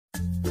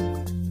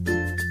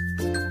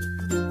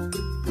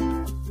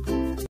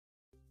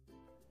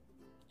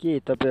के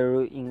तपाईहरु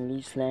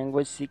English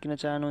language सिक्न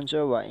चाहनुहुन्छ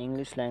वा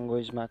इंग्लिश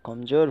ल्याङ्ग्वेजमा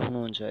कमजोर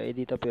हुनुहुन्छ?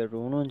 यदि तपाईहरु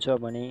हुनुहुन्छ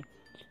भने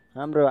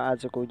हाम्रो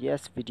आजको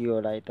यस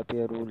भिडियोलाई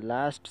तपाईहरु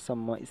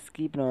लास्टसम्म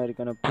स्किप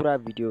नगरिकन पुरा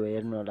भिडियो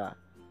हेर्नुहोला।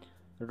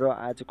 र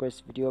आजको यस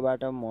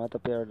भिडियोबाट म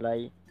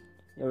तपाईहरुलाई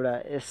एउटा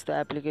यस्तो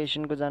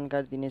एप्लिकेसनको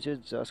जानकारी दिनेछु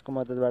जसको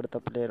मद्दतबाट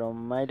तपाईले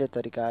रमाइलो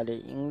तरिकाले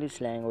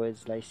इंग्लिश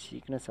ल्याङ्ग्वेजलाई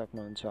सिक्न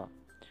सक्नुहुन्छ।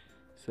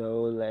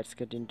 So let's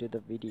get into the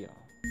video.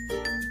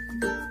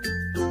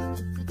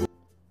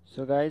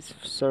 So guys,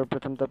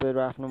 सर्वप्रथम तपाईहरु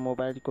आफ्नो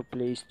मोबाइलको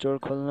प्ले स्टोर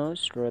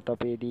खोल्नुहोस् र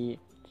तपाई यदि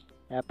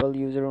एप्पल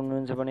युजर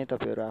हुनुहुन्छ भने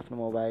तपाईहरु आफ्नो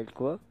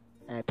मोबाइलको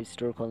एप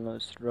स्टोर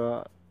खोल्नुहोस् र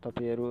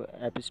तपाईहरु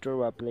एप स्टोर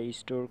वा प्ले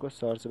स्टोरको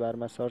सर्च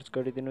बारमा सर्च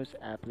गरिदिनुस्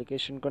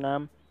एप्लिकेसनको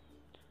नाम,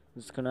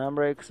 जसको नाम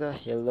रहेको छ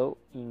hello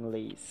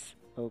English.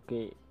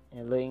 Okay,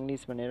 hello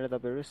English भनेर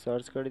तपाईहरु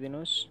सर्च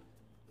गरिदिनुस्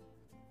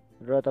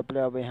र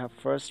तपाईले अब यहाँ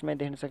फर्स्टमै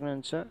देख्न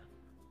सक्नुहुन्छ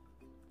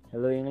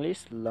हेलो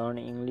इंग्लिश लर्न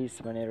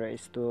इंग्लिश भनेर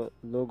यस्तो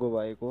लोगो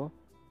भएको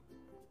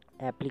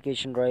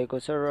एप्लिकेसन रहेको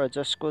छ र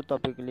जसको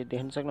तपाईले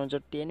देख्न सक्नुहुन्छ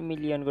 10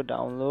 मिलियनको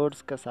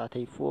डाउनलोड्सका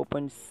साथै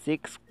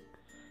 4.6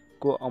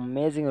 को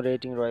अमेजिङ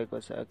रेटिङ रहेको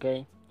छ। ओके,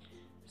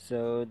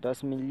 सो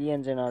 10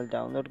 मिलियन जनाले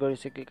डाउनलोड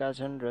गरिसकेका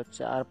छन् र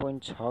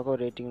 4.6 को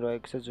रेटिङ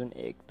रहेको छ, जुन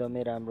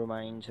एकदमै राम्रो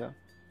मानिन्छ।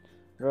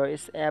 र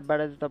यस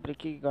एपबाट तपाईले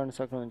के गर्न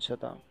सक्नुहुन्छ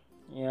त?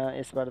 यहाँ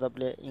यसबाट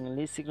तपाईले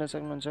इंग्लिश सिक्न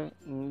सक्नुहुन्छ।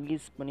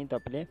 इंग्लिश पनि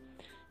तपाईले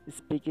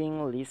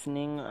स्पिकिङ,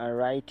 लिसनिङ,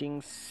 राइटिङ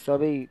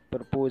सबै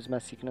पर्पोजमा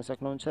सिक्न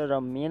सक्नुहुन्छ र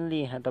मेनली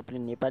यहाँ तपाईले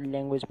नेपाली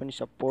ल्याङ्ग्वेज पनि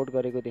सपोर्ट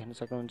गरेको देख्न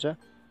सक्नुहुन्छ,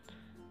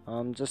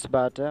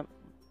 जसबाट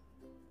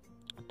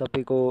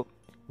तपाईको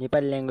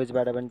नेपाली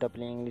ल्याङ्ग्वेजबाट पनि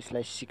तपाईले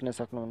इंग्लिशलाई सिक्न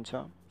सक्नुहुन्छ।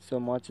 सो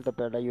म चाहिँ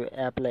तपाईहरुलाई यो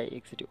एपलाई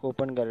एकचोटी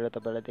ओपन गरेर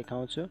तपाईहरुलाई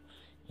देखाउँछु।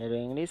 हेलो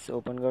इंग्लिश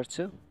ओपन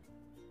गर्छु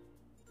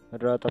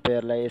र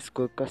तपाईहरुलाई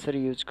यसको कसरी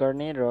युज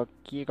गर्ने र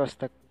के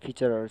कस्ता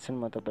फिचरहरु छन्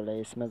म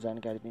तपाईहरुलाई यसमा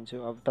जानकारी दिन्छु।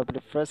 अब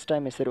तपाईले फर्स्ट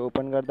टाइम यसरी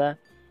ओपन गर्दा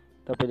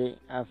तपाईले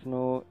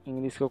आफ्नो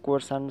इंग्लिशको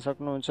कोर्स हाल्न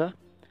सक्नुहुन्छ।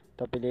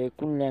 तपाईले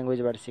कुन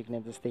ल्याङ्ग्वेजबाट सिक्ने,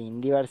 जस्तै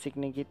हिन्दीबाट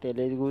सिक्ने कि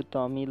तेलुगु,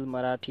 तमिल,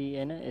 मराठी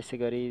हैन,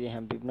 यसैगरी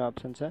यहाँ विभिन्न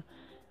अप्सन छ।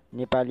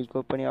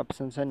 नेपालीको पनि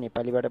अप्सन छ,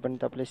 नेपालीबाट पनि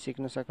तपाईले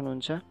सिक्न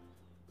सक्नुहुन्छ।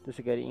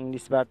 त्यसैगरी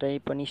इंग्लिशबाटै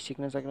पनि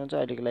सिक्न सक्नुहुन्छ।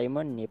 अहिलेको लागि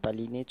म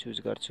नेपाली नै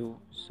चुज गर्छु।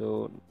 सो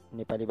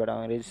नेपालीबाट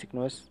अंग्रेजी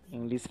सिक्नुहोस्,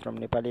 इंग्लिश फ्रम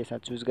नेपाली यसमा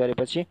चुज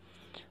गरेपछि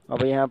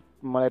अब यहाँ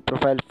मलाई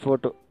प्रोफाइल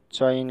फोटो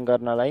चयन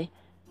गर्नलाई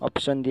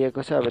अप्सन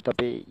दिएको छ। अब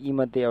तपाई यी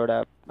मध्ये एउटा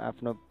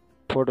आफ्नो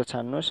फोटो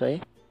छान्नुहोस् है।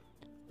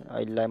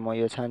 अहिलेलाई म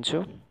यो छान्छु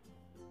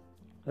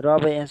र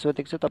अब यहाँ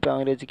सोधेको छ तपाई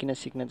अंग्रेजी किन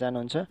सिक्न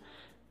चाहनुहुन्छ?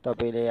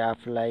 तपाईले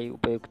आफुलाई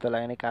उपयुक्त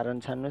लाग्ने कारण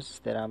छान्नुहोस्,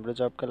 जस्तै राम्रो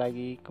जबका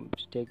लागि,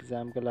 कम्पिटिटिभ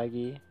एक्जामका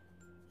लागि,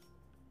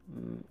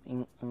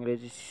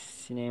 अंग्रेजी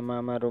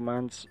सिनेमामा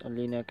रोमान्च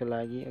लिनका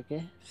लागि। ओके,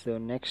 सो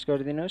नेक्स्ट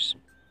गरिदिनुस्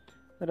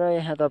र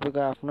यहाँ तपाईको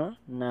आफ्नो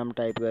नाम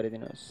टाइप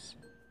गरिदिनुस्,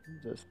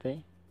 जस्तै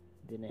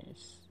दिनेश।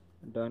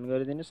 डन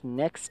गरिदिनुस्।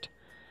 नेक्स्ट।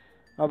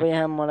 अब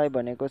यहाँ मलाई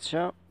भनेको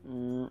छ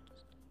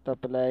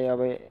तपाईलाई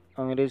अब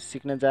अंग्रेजी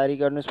सिक्न जारी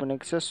गर्नुस्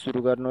भनेको छ।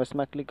 सुरु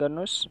गर्नुहोस्मा क्लिक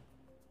गर्नुहोस्।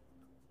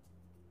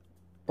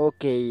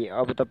 ओके,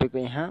 अब तपाईको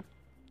यहाँ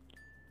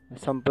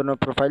सम्पूर्ण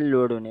प्रोफाइल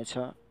लोड हुनेछ।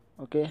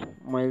 ओके,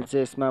 मैले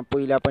चाहिँ यसमा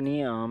पहिला पनि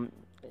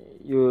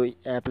यो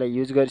एपलाई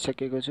युज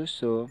गरिसकेको छु।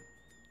 सो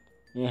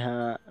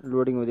यहाँ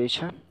लोडिङ हुँदैछ।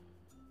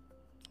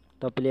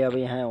 तपाईले अब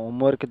यहाँ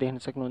होमवर्क देख्न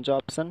सक्नुहुन्छ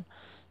अप्सन,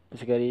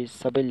 त्यसैगरी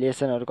सबै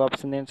लेसनहरुको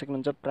अप्सन देख्न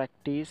सक्नुहुन्छ,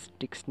 प्र्याक्टिस,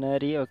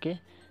 डिक्सनरी। ओके,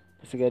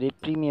 त्यसैगरी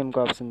प्रिमियमको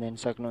अप्सन देख्न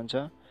सक्नुहुन्छ।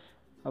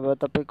 अब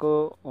तपाईको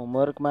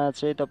होमवर्कमा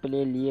चाहिँ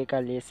तपाईले लिएका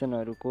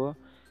लेसनहरुको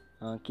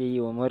केही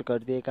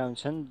होमवर्कहरु दिएका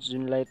हुन्छन्,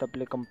 जुनलाई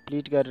तपाईले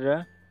कम्प्लिट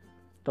गरेर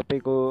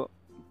तपाईको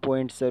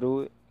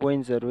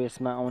पोइन्ट्सहरु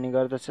यसमा आउने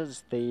गर्दछ।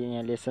 जस्तै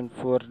यहाँ लेसन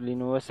 4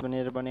 लिनुहोस्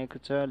भनेर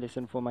भनेको छ,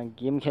 लेसन 4 मा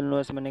गेम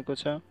खेल्नुहोस् भनेको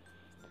छ।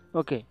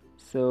 ओके,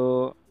 सो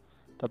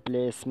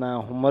तपाईले यसमा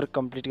होमवर्क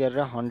कम्प्लिट गरेर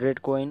 100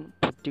 कोइन,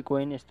 50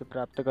 कोइन यस्तो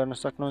प्राप्त गर्न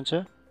सक्नुहुन्छ।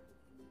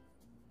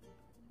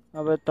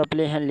 अब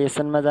तपाईले यहाँ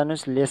लेसनमा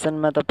जानुस्।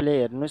 लेसनमा तपाईले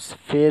हेर्नुस्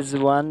फेज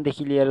 1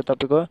 देखि लिएर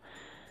तपाईको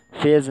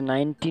फेज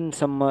 19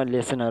 सम्म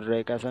लेसनहरु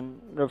रहेका छन्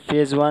र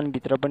फेज 1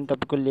 भित्र पनि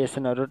तपाईको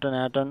लेसनहरु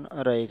टनाटन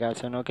रहेका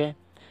छन्। ओके,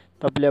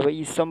 तपाईले अब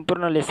यी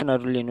सम्पूर्ण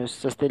लेसनहरु लिनुस्।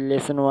 जस्तै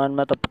लेसन 1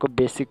 मा तपाईको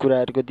बेसिक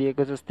कुराहरुको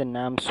दिएको छ, जस्तै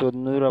नाम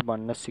सोध्नु र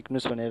भन्न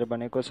सिक्नुस् भनेर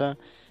भनेको छ।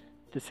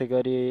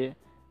 त्यसैगरी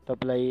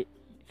तपाईलाई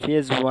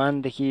फेज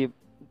 1 देखि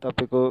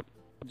तपाईको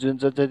जुन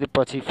जति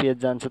पछि फेज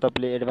जान्छ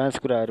तपाईले एडभान्स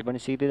कुराहरु पनि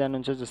सिक्दै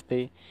जानुहुन्छ।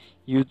 जस्तै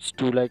युज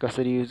टु लाई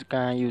कसरी युज,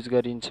 कहाँ युज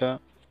गरिन्छ,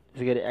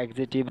 त्यसैगरी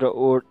एडजेक्टिभ र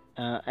वर्ड,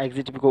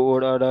 एडजेक्टिभको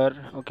वर्ड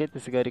अर्डर। ओके,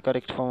 त्यसैगरी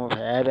correct form of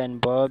have and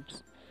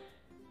verbs,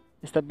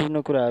 यस्ता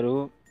विभिन्न कुराहरु,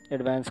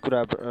 एडभान्स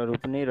कुराहरु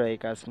पनि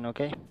रहेका छन्।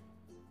 ओके,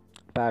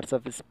 पार्ट्स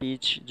अफ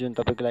स्पीच जुन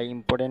तपाईको लागि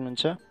इम्पोर्टेन्ट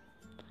हुन्छ।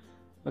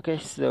 ओके,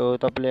 सो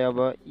तपाईले अब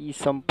यी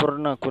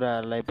सम्पूर्ण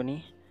कुराहरुलाई पनि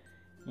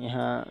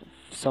यहाँ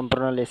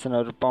सम्पूर्ण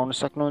लेसनहरु पाउन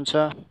सक्नुहुन्छ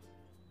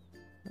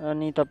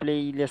अनि तपाईले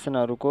यी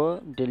लेसनहरुको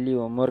डेली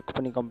होमवर्क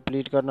पनि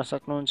कम्प्लिट गर्न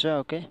सक्नुहुन्छ।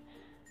 ओके,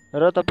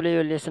 र तपाईले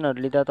यो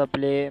लेसनहरु लिँदा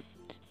तपाईले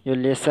यो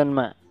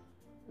लेसनमा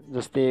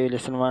जस्तै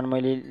लेसन 1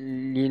 मैले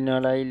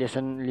लिनलाई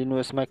लेसन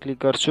लिनुहोस्मा क्लिक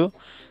गर्छु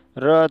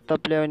र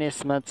तपाईले भने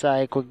यसमा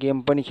चाहेको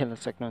गेम पनि खेल्न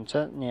सक्नुहुन्छ।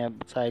 यहाँ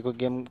चाहेको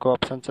गेमको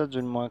अप्सन छ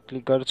जुन म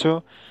क्लिक गर्छु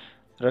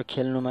र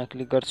खेल्नुमा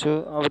क्लिक गर्छु।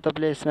 अब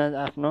तपाईले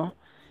यसमा आफ्नो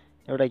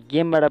एउटा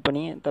गेमबाट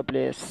पनि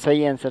तपाईले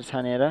सही एन्सर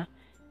छानेर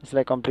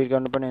यसलाई कम्प्लिट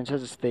गर्नुपर्ने हुन्छ।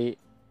 जस्तै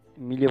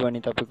मिल्यो भने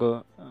तपाईको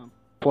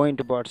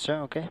पोइन्ट बढ्छ।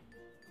 ओके,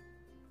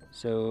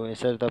 सो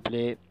यसरी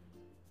तपाईले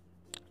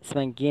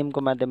यसमा गेमको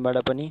माध्यमबाट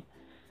पनि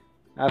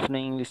आफ्नो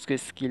इङ्ग्लिसको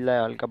स्किललाई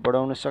हल्का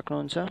बढाउन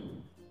सक्नुहुन्छ।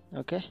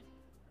 ओके,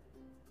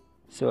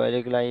 सो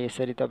अहिलेको लागि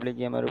यसरी तपाईले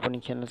गेमहरू पनि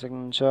खेल्न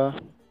सक्नुहुन्छ।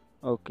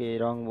 ओके,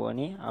 रङ भयो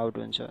भने आउट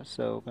हुन्छ।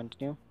 सो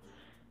कन्टिन्यू,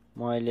 म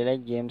अहिलेलाई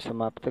गेम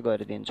समाप्त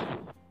गरिदिन्छु।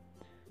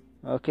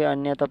 ओके,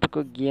 अन्य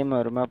तपाईको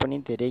गेमहरूमा पनि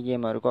धेरै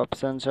गेमहरूको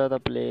अप्सन छ।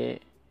 तपाईले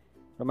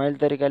रमाइलो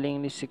तरिकाले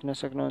इङ्ग्लिस सिक्न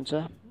सक्नुहुन्छ।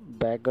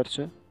 ब्याक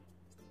गर्छु।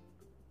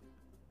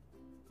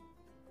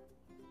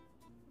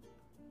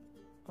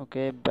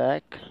 ओके,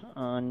 ब्याक,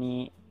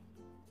 अनि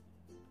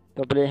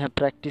तपाईले यहाँ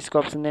प्र्याक्टिसको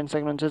अप्सन दिन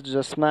सक्नुहुन्छ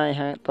जसमा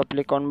यहाँ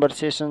तपाईले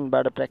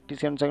कन्भर्सेसनबाट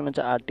प्र्याक्टिस गर्न सक्नुहुन्छ।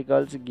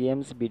 आर्टिकल्स,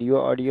 गेम्स, भिडियो,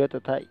 अडियो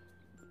तथा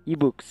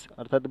इबुक्स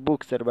अर्थात्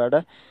बुक्सहरूबाट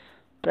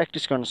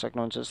प्र्याक्टिस गर्न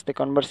सक्नुहुन्छ। जस्तै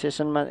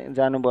कन्भर्सेसनमा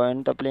जानुभयो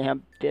भने तपाईले यहाँ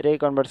धेरै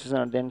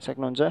कन्भर्सेसनहरू दिन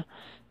सक्नुहुन्छ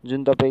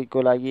जुन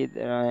तपाईको लागि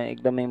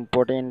एकदमै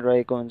इम्पोर्टेन्ट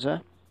रहेको हुन्छ।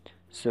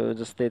 सो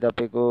जस्तै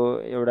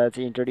तपाईको एउटा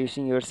चाहिँ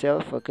introducing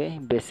yourself. Okay,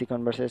 basic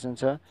conversation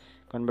छ।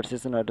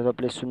 कन्भर्सेसनहरू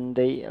तपाईले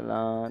सुन्दै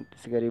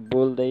त्यसैगरी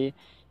बोल्दै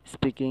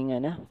स्पिकिङ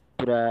हैन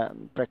पुरा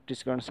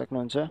प्र्याक्टिस गर्न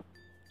सक्नुहुन्छ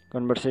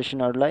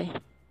कन्भर्सेसनहरूलाई।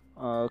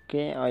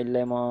 ओके,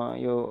 अहिले म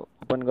यो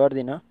ओपन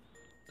गर्दिनँ।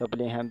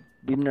 तपाईले यहाँ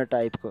विभिन्न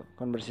टाइपको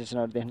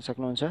कन्भर्सेसनहरू देख्न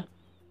सक्नुहुन्छ।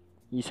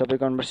 यी सबै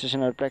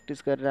कन्भर्सेसनहरू प्र्याक्टिस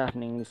गरेर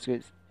आफ्नो इङ्ग्लिसको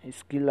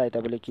स्किललाई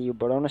तपाईले केही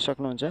बढाउन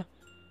सक्नुहुन्छ।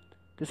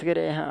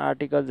 त्यसैगरी यहाँ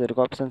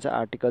आर्टिकल्सहरूको अप्सन छ।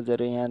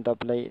 आर्टिकल्सहरू यहाँ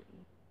तपाईलाई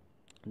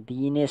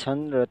दिइने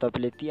छन् र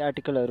तपाईले ती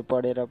आर्टिकलहरू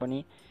पढेर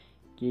पनि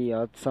केही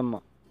हदसम्म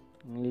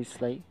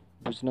इङ्ग्लिसलाई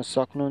बुझ्न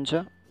सक्नुहुन्छ।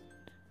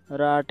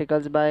 र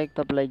आर्टिकल्स बाहेक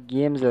तपाईलाई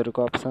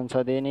गेम्सहरूको अप्सन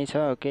छँदै नै छ।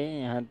 ओके,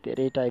 यहाँ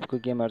धेरै टाइपको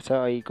गेमहरू छ।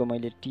 अहिलेको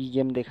मैले टी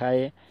गेम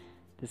देखाएँ।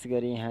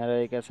 त्यसैगरी यहाँ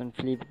रहेका छन्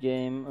flip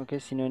game, okay,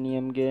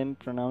 सिनोनियम game,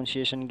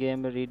 pronunciation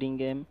game, reading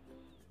game.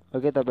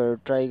 Okay, तपाईहरु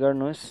ट्राई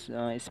गर्नुहोस्।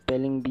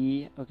 Spelling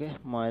be. ओके,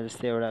 म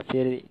जस्तै एउटा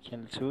फेरि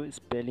खेल्छु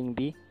स्पेलिङ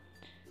बी।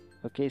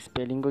 ओके,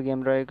 स्पेलिङको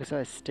गेम रहेको छ।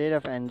 State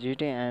of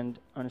anxiety and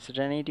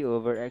uncertainty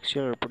over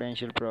actual र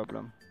पोटेन्सियल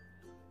प्रब्लम।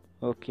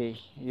 ओके,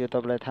 यो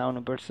तपाईलाई थाहा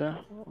हुनुपर्छ।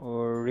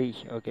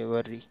 वर्री। ओके,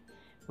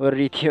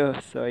 वर्री थियो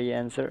सही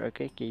एन्सर।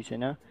 ओके, केही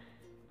छैन।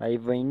 भाइ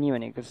बहिनी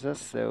भनेको छ।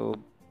 सो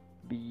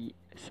बी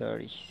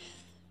सरी,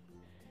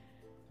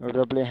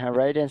 तपाईले यहाँ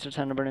राइट एन्सर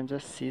छान्नुपर्ने हुन्छ।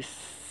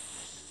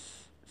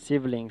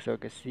 सिबलिङ्स।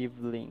 ओके,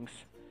 सिबलिङ्स।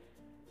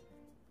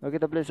 ओके,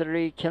 तपाईले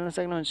यसरी खेल्न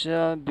सक्नुहुन्छ।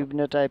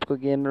 विभिन्न टाइपको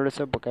गेमहरू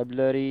छ।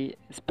 Vocabulary,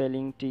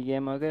 spelling, T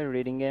game, okay,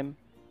 reading game.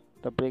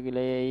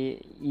 तपाईले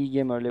यी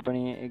गेमहरूले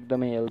पनि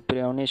एकदमै हेल्प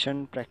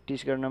पुर्याउनेछन्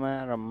प्र्याक्टिस गर्नमा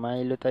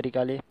रमाइलो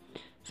तरिकाले।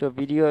 सो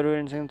भिडियोहरू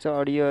हेर्न सक्नुहुन्छ,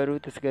 अडियोहरू,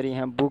 त्यसैगरी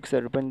यहाँ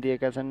बुक्सहरू पनि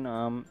दिएका छन्।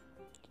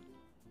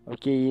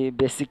 केही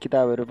बेसिक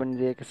किताबहरू पनि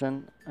दिएका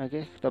छन्।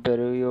 ओके,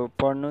 तपाईहरु यो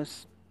पढ्नुहोस्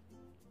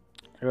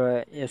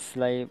र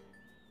यसलाई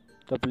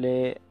तपाईले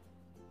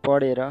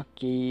पढेर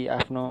केही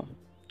आफ्नो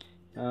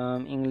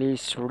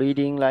इङ्ग्लिस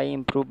रिडिङलाई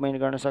इम्प्रुभमेन्ट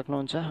गर्न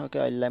सक्नुहुन्छ। ओके,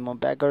 अहिले म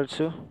ब्याक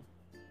गर्छु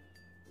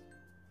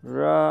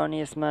र अनि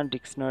यसमा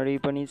डिक्सनरी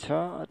पनि छ।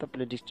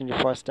 तपाईले डिक्सनरी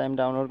फर्स्ट टाइम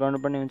डाउनलोड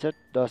गर्नुपर्ने हुन्छ।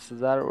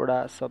 10,000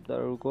 वटा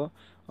शब्दहरूको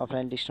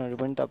अफलाइन डिक्सनरी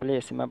पनि तपाईले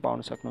यसैमा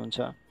पाउन सक्नुहुन्छ।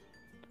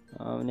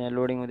 यहाँ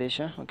लोडिङ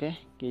हुँदैछ।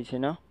 ओके, केही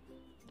छैन।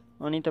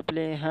 अनि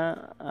तपाईले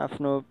यहाँ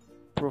आफ्नो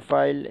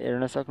प्रोफाइल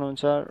हेर्न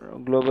सक्नुहुन्छ।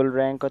 ग्लोबल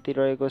र्याङ्क कति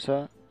रहेको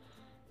छ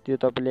त्यो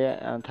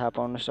तपाईले थाहा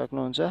पाउन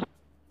सक्नुहुन्छ।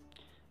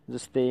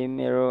 जस्तै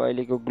मेरो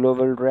अहिलेको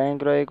ग्लोबल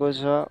र्याङ्क रहेको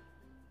छ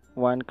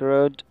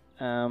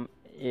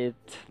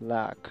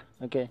 1,08,00,000।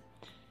 ओके,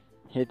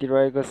 यति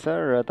रहेको छ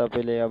र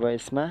तपाईले अब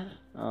यसमा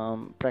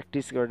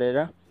प्र्याक्टिस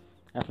गरेर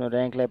आफ्नो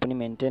र्याङ्कलाई पनि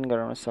मेन्टेन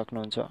गराउन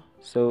सक्नुहुन्छ।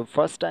 सो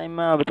फर्स्ट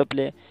टाइममा अब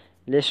तपाईले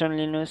लेसन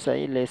लिनुहोस्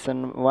है।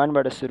 लेसन 1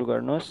 बाट सुरु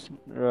गर्नुहोस्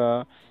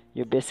र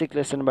यो बेसिक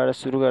लेसनबाट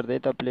सुरु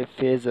गर्दै तपाईले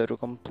फेजहरू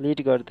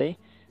कम्प्लिट गर्दै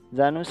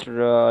जानुहोस्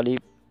र अलि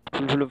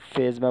ठुल्ठुलो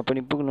फेजमा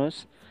पनि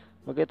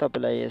पुग्नुहोस्। ओके,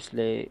 तपाईलाई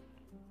यसले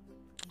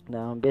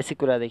बेसिक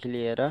कुरादेखि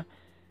लिएर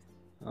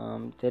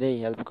धेरै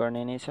हेल्प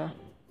गर्ने नै छ।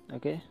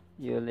 ओके,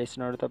 यो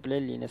लेसनहरू तपाईले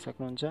लिन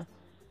सक्नुहुन्छ।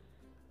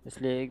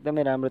 यसले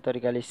एकदमै राम्रो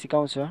तरिकाले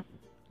सिकाउँछ।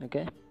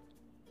 ओके,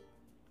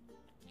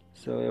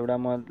 सो एउटा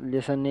म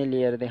लेसन नै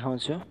लिएर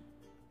देखाउँछु।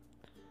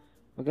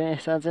 ओके,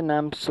 यसमा चाहिँ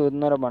नाम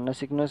सोध्न र भन्न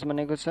सिक्नुहोस्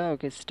भनेको छ।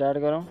 ओके, स्टार्ट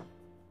गरौँ।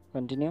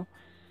 कन्टिन्यू।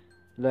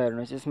 ल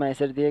हेर्नुहोस्, यसमा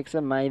यसरी दिएको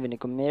छ। माई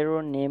भनेको मेरो,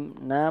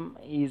 नाम,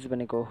 इज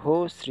भनेको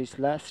हो,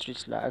 श्रीश्ला।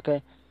 ओके,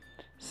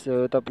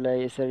 सो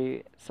तपाईलाई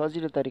यसरी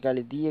सजिलो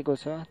तरिकाले दिएको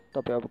छ।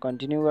 तपाईँ अब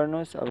कन्टिन्यू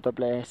गर्नुहोस्। अब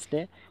तपाईलाई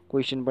यसले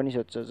क्वेसन पनि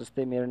सोध्छ।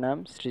 जस्तै मेरो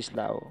नाम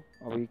श्रीश्ला हो।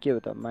 अब यो के हो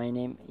त? My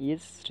name is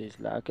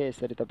श्रीश्ला। ओके,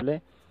 यसरी तपाईले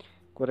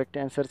करेक्ट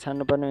एन्सर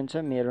छान्नुपर्ने हुन्छ।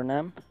 मेरो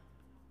नाम।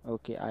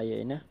 ओके, आयो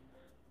हैन,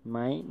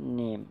 माई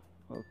नेम।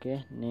 Okay,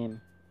 name.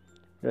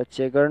 र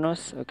चेक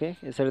गर्नुहोस्। ओके,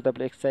 यसरी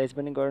तपाईँले एक्सर्साइज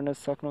पनि गर्न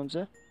सक्नुहुन्छ।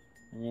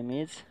 Name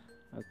is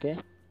okay.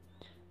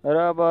 र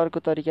अब अर्को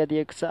तरिका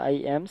दिएको छ आई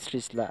एम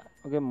श्रीश्ला।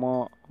 ओके,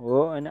 म हो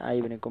होइन,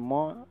 आई भनेको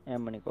म,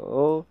 एम भनेको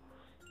हो,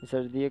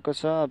 यसरी दिएको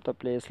छ। अब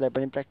तपाईँले यसलाई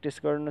पनि प्र्याक्टिस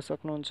गर्न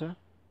सक्नुहुन्छ।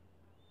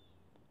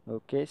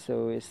 ओके, सो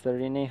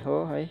यसरी नै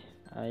हो है,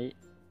 आई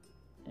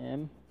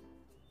एम।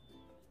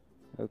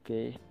 ओके,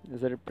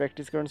 यसरी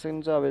प्र्याक्टिस गर्न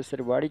सक्नुहुन्छ। अब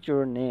यसरी what is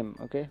your name.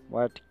 Okay,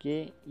 what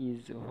के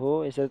इज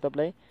हो, यसरी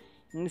तपाईँलाई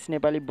इङ्ग्लिस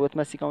नेपाली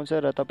बोथमा सिकाउँछ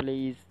र तपाईँले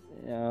यी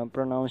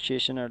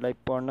प्रोनाउन्सिएसनहरूलाई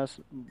पढ्न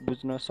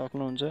बुझ्न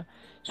सक्नुहुन्छ,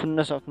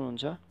 सुन्न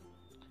सक्नुहुन्छ।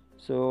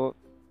 सो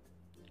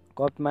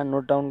कपीमा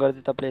नोट डाउन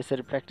गर्दै तपाईँले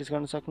यसरी प्र्याक्टिस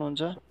गर्न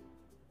सक्नुहुन्छ।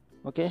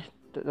 ओके,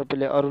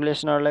 तपाईँले अरू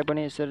लेसनहरूलाई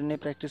पनि यसरी नै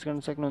प्र्याक्टिस गर्न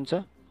सक्नुहुन्छ।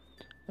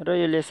 र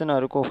यो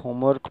लेसनहरूको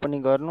होमवर्क पनि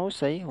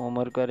गर्नुहोस् है।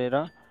 होमवर्क गरेर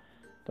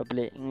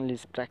तपाईँले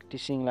इङ्ग्लिस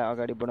प्र्याक्टिसिङलाई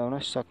अगाडि बढाउन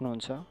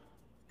सक्नुहुन्छ।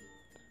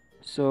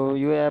 सो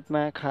यो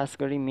एपमा खास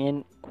गरी मेन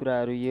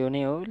कुराहरू यो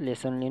नै हो,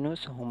 लेसन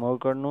लिनुहोस्, होमवर्क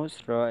गर्नुहोस्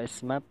र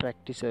यसमा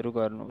प्र्याक्टिसहरू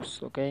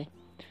गर्नुहोस्। ओके,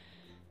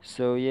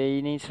 सो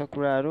यही नै छ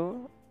कुराहरू।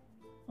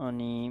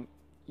 अनि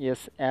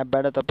यस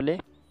एपबाट तपाईँले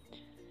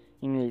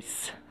इङ्ग्लिस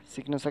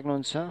सिक्न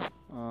सक्नुहुन्छ।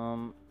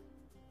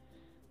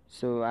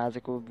 सो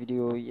आजको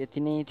भिडियो यति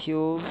नै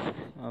थियो।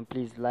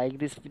 प्लिज लाइक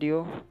दिस भिडियो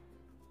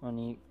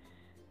अनि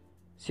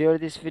सेयर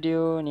दिस भिडियो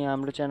अनि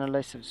हाम्रो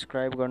च्यानललाई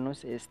सब्सक्राइब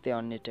गर्नुहोस् यस्तै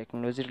अन्य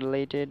टेक्नोलोजी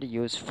रिलेटेड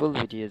युजफुल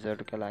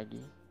भिडियोजहरूका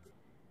लागि।